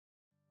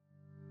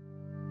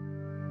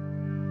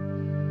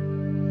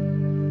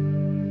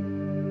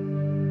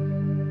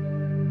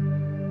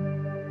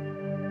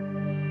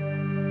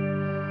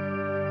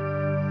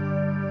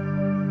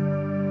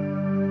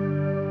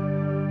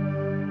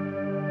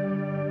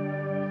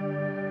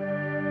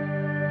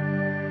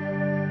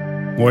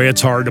Boy,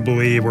 it's hard to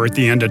believe we're at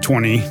the end of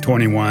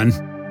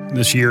 2021.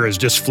 This year has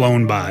just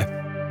flown by.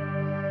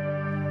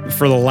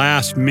 For the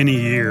last many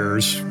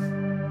years,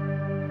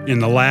 in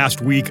the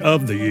last week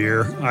of the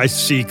year, I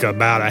seek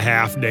about a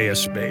half day of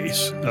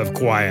space, of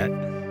quiet,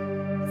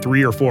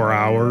 3 or 4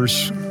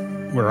 hours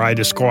where I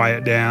just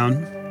quiet down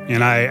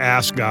and I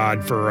ask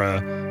God for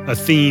a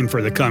theme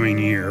for the coming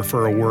year,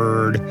 for a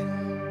word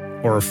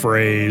or a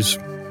phrase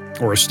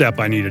or a step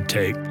I need to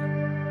take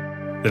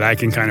that I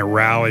can kind of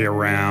rally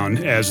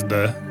around as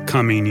the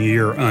coming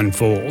year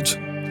unfolds.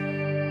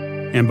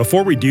 And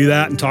before we do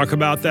that and talk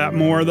about that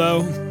more,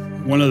 though,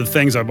 one of the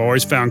things I've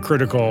always found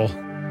critical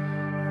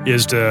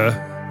is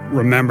to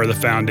remember the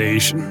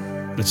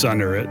foundation that's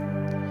under it.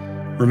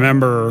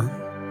 Remember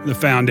the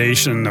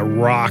foundation, the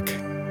rock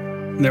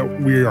that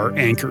we are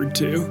anchored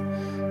to,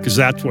 because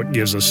that's what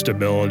gives us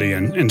stability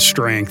and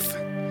strength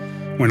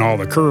when all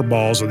the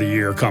curveballs of the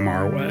year come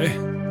our way,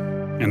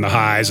 and the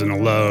highs and the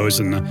lows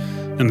and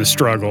the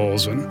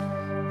struggles and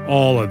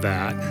all of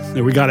that.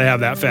 That we got to have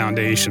that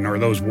foundation, or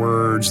those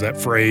words, that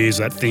phrase,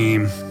 that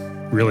theme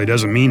really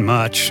doesn't mean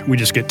much. We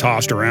just get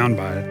tossed around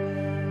by it.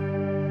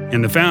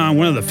 And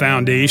one of the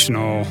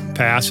foundational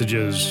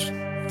passages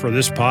for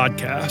this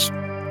podcast,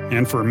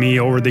 and for me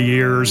over the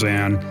years,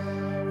 and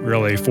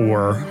really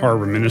for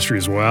Harbor Ministry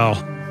as well,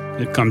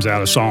 it comes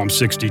out of Psalm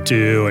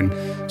 62.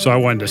 And so I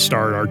wanted to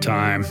start our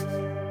time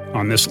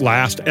on this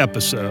last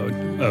episode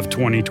of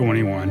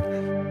 2021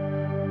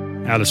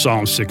 out of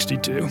Psalm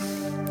 62.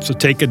 So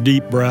take a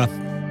deep breath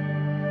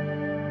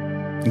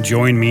and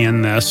join me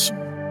in this,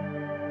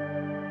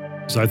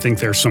 because I think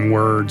there's some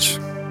words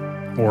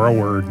or a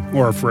word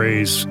or a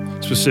phrase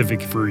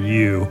specific for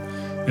you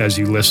as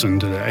you listen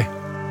today.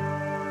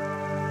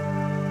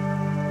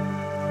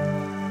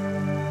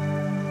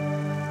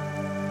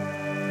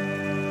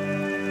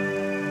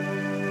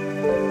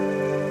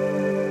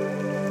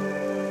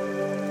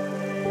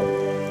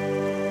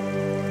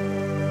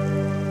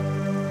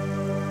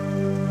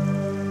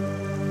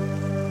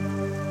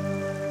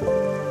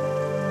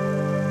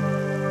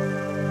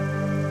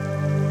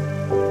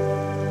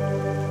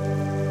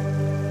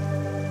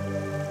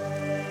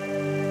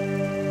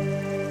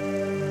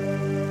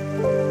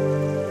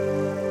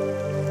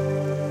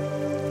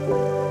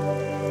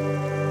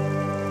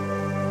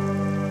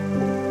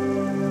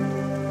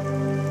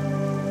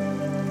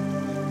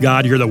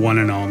 God, you're the one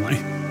and only.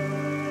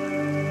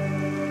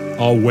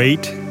 I'll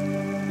wait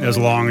as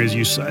long as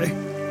you say.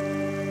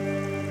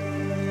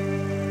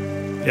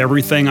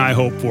 Everything I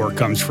hope for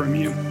comes from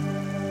you.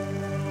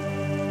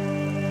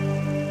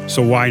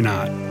 So why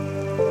not?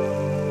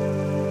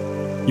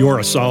 You're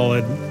a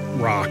solid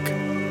rock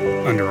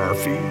under our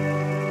feet.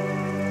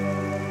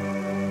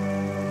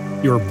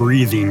 You're a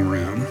breathing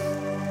room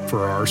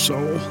for our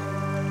soul.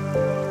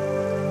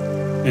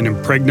 An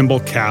impregnable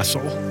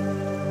castle.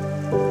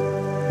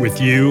 With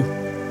you,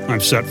 I'm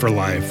set for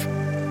life.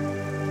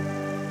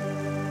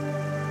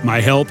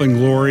 My help and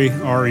glory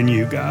are in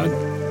you, God.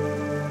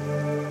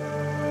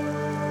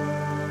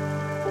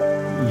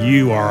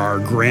 You are our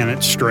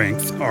granite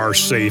strength, our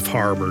safe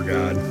harbor,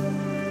 God.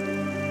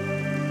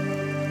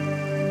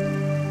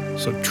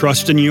 So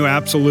trust in you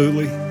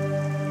absolutely.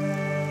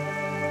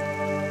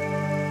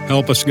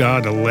 Help us,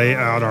 God, to lay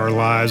out our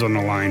lives on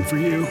the line for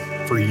you.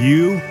 For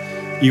you,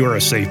 you are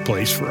a safe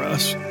place for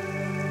us.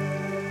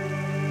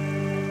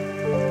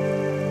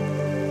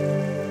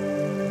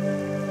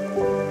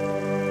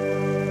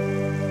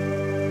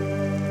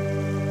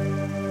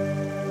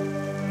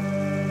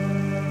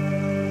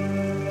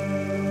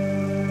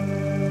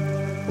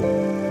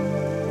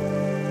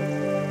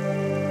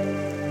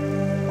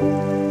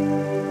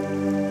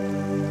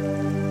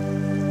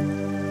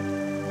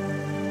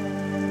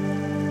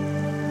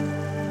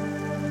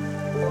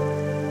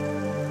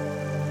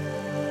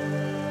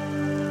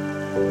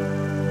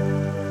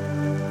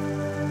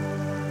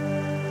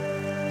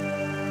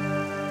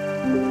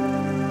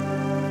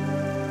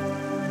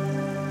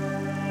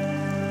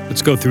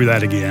 Let's go through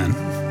that again.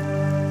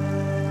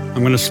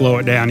 I'm going to slow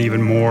it down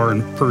even more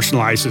and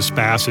personalize this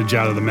passage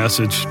out of the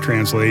Message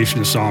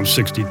translation of Psalm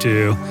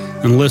 62.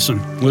 And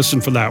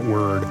listen for that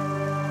word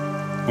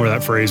or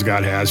that phrase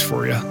God has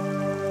for you.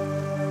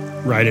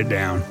 Write it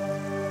down.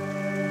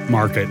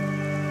 Mark it.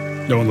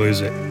 Don't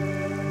lose it.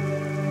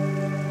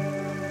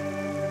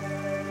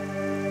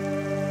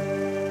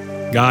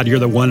 God, you're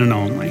the one and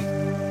only.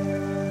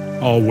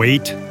 I'll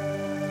wait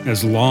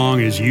as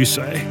long as you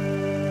say.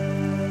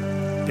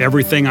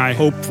 Everything I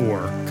hope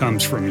for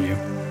comes from you.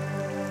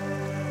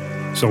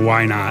 So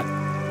why not?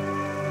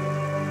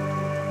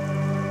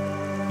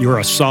 You're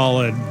a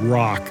solid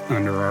rock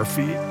under our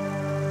feet.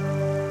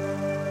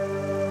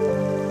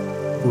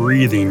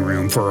 Breathing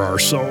room for our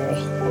soul.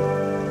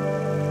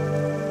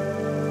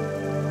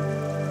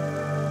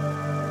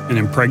 An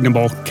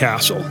impregnable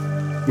castle.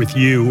 With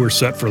you, we're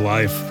set for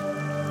life.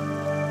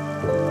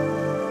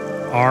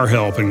 Our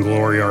help and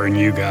glory are in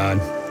you,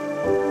 God.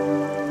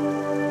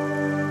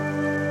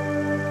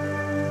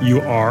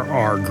 You are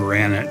our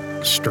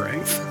granite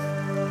strength,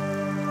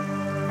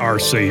 our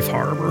safe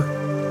harbor.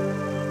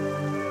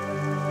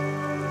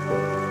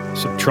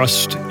 So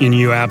trust in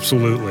you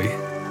absolutely.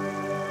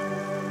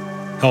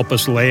 Help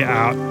us lay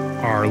out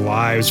our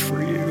lives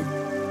for you.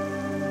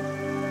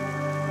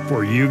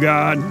 For you,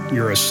 God,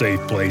 you're a safe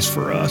place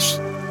for us.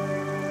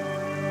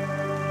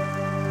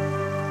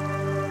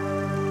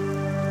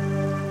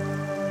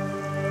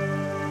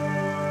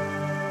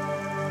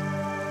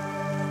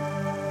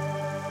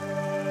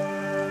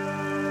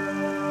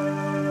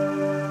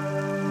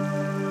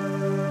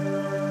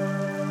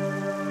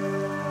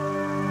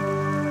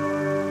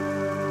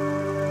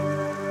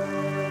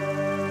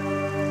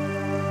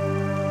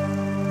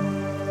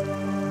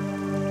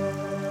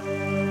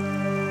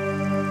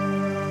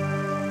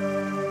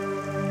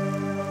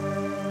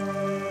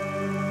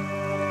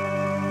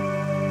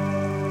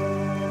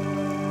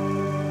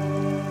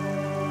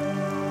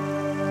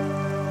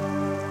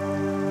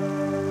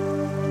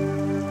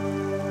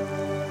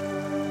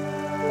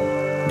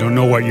 Don't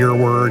know what your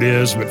word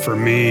is, but for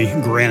me,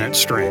 granite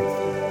strength.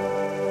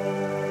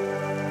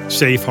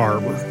 Safe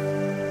harbor,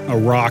 a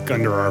rock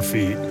under our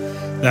feet.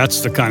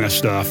 That's the kind of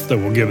stuff that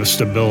will give us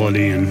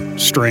stability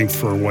and strength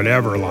for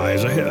whatever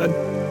lies ahead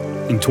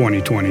in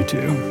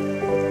 2022.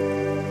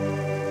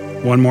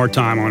 One more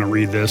time, I want to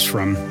read this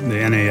from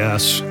the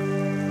NAS.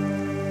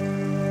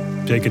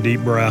 Take a deep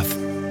breath.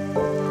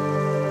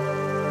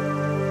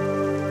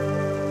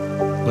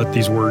 Let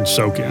these words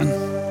soak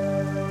in.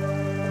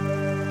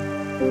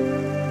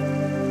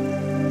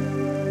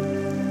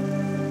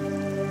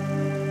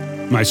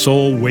 My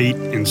soul wait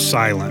in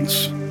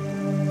silence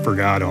for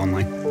God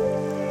only,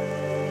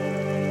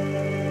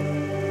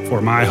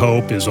 for my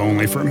hope is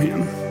only from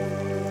Him.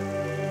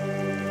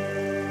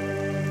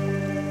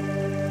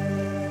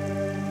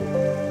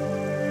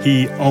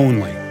 He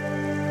only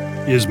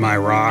is my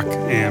rock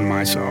and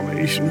my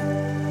salvation.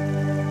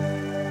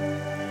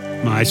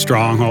 My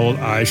stronghold,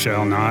 I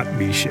shall not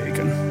be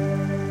shaken.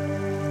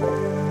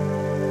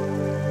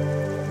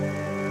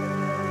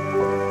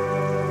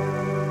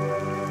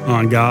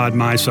 On God,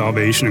 my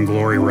salvation and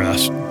glory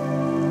rest,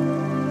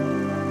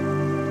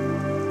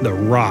 the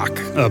rock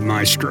of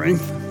my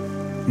strength.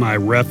 My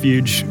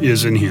refuge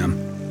is in Him.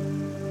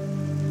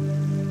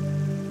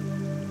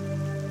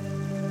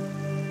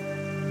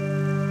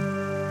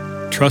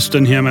 Trust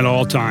in Him at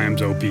all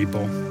times, O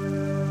people.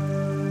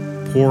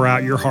 Pour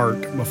out your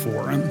heart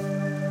before Him.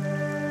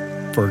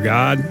 For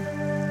God,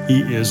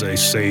 He is a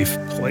safe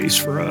place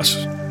for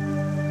us.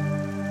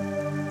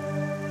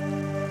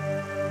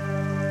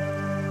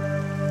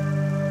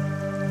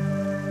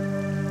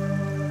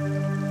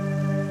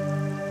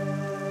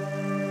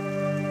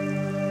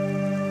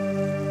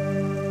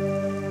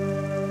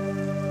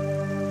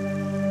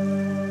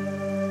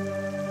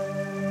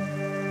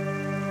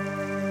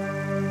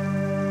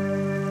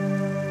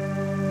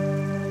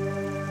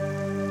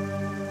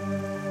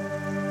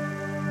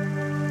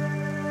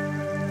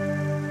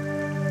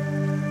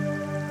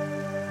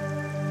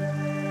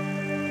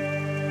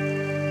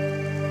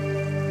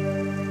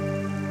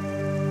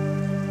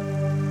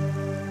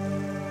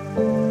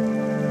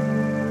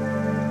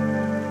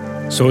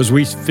 So as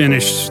we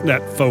finish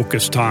that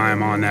focus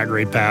time on that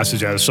great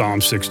passage out of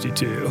Psalm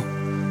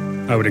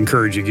 62, I would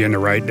encourage you again to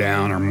write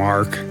down or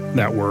mark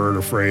that word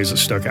or phrase that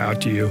stuck out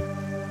to you.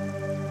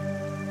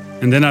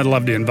 And then I'd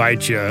love to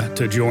invite you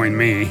to join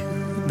me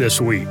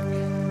this week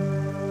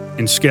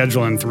in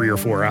scheduling 3 or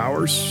 4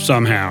 hours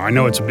somehow. I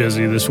know it's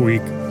busy this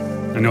week.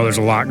 I know there's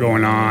a lot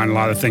going on, a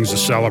lot of things to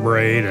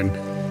celebrate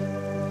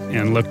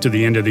and look to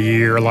the end of the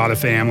year, a lot of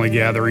family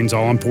gatherings,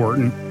 all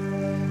important.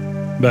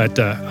 But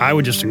I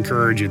would just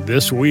encourage you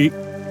this week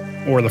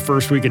or the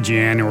first week of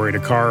January to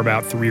carve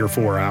out 3 or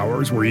 4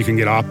 hours where you can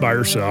get off by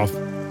yourself.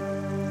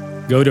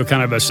 Go to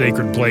kind of a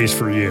sacred place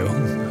for you,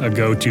 a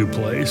go-to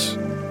place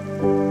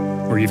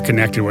where you've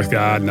connected with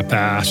God in the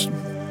past.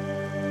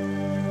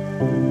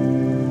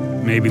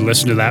 Maybe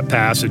listen to that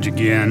passage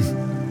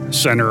again,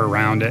 center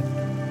around it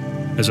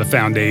as a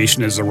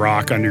foundation, as a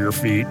rock under your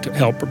feet to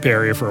help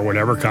prepare you for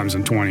whatever comes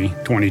in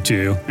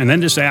 2022. And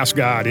then just ask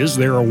God, is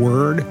there a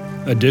word,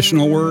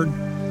 additional word,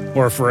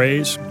 or a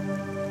phrase,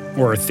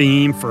 or a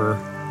theme for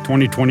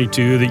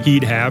 2022 that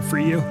He'd have for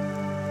you?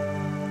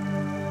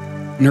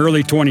 In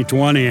early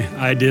 2020,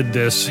 I did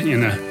this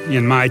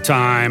in my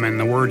time, and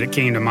the word that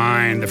came to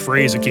mind, the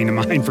phrase that came to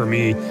mind for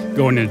me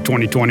going into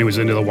 2020 was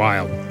into the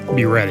wild.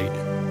 Be ready.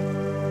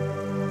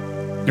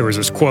 There was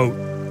this quote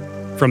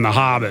from The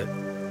Hobbit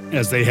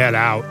as they head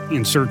out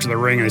in search of the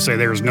ring, and they say,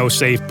 "There is no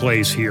safe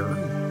place here.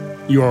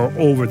 You are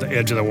over the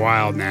edge of the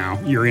wild now.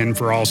 You're in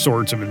for all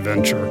sorts of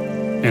adventure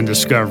and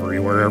discovery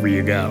wherever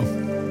you go."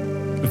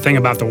 The thing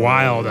about the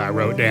wild I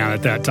wrote down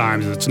at that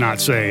time is it's not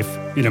safe.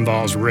 It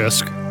involves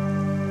risk.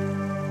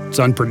 It's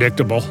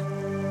unpredictable.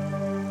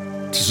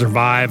 To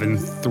survive and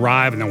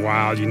thrive in the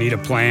wild, you need a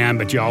plan,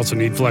 but you also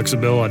need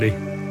flexibility.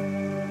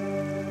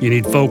 You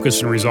need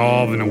focus and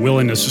resolve and a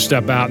willingness to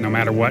step out no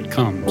matter what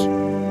comes.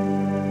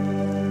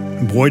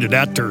 Boy, did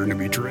that turn to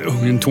be true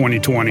in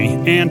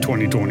 2020 and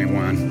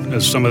 2021,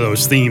 as some of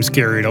those themes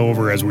carried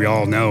over, as we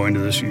all know, into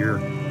this year.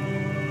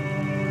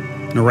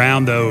 And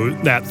around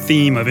that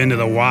theme of Into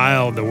the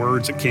Wild, the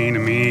words that came to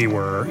me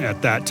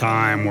at that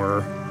time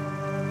were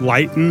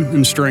lighten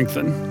and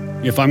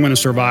strengthen. If I'm going to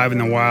survive in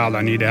the wild,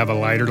 I need to have a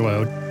lighter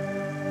load.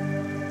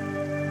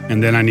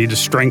 And then I need to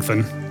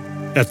strengthen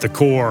at the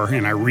core,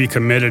 and I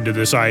recommitted to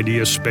this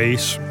idea of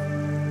space.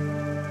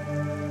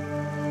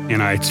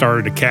 And I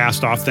started to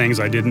cast off things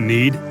I didn't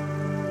need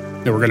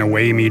that were going to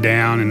weigh me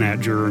down in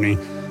that journey.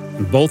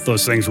 And both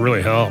those things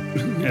really helped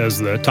as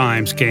the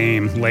times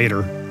came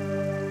later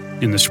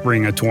in the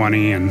spring of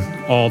 20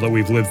 and all that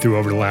we've lived through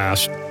over the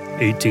last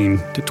 18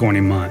 to 20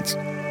 months.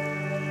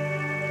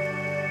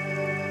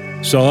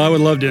 So I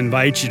would love to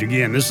invite you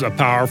again. This is a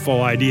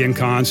powerful idea and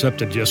concept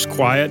to just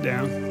quiet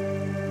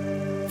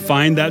down.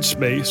 Find that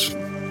space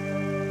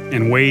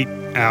and wait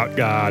out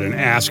God and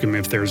ask Him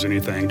if there's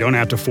anything. Don't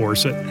have to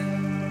force it.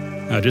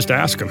 Just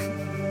ask Him.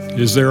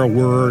 Is there a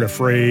word, a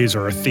phrase,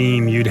 or a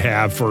theme you'd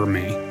have for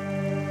me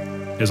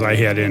as I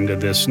head into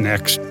this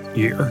next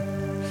year?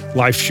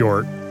 Life's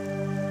short.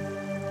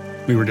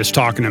 We were just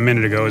talking a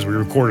minute ago as we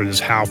recorded this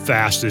how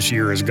fast this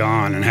year has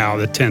gone and how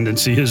the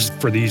tendency is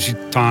for these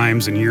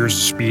times and years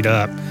to speed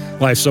up.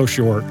 Life's so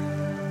short.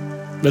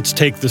 Let's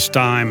take this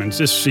time and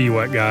just see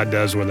what God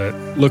does with it.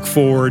 Look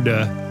forward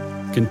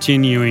to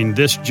continuing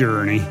this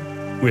journey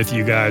with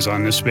you guys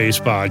on this Space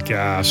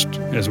Podcast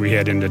as we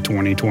head into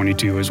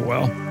 2022 as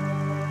well.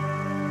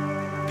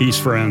 Peace,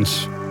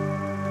 friends.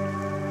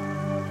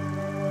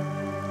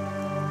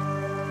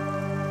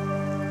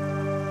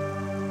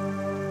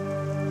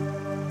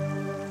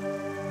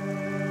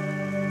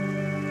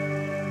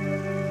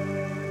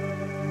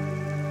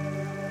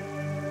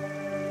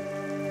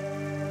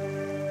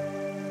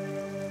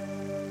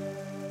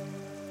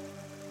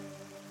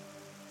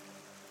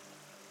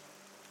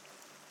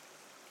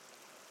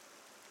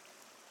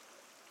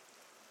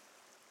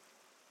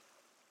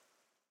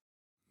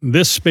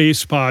 This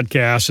Space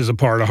Podcast is a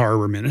part of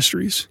Harbor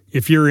Ministries.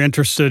 If you're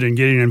interested in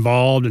getting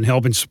involved and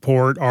helping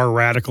support our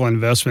radical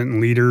investment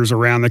in leaders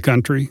around the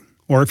country,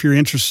 or if you're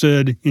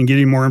interested in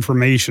getting more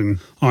information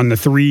on the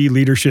 3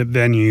 leadership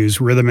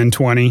venues, Rhythm in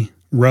 20,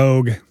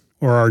 Rogue,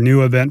 or our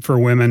new event for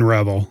women,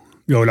 Revel,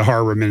 go to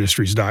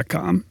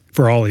harborministries.com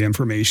for all the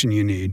information you need.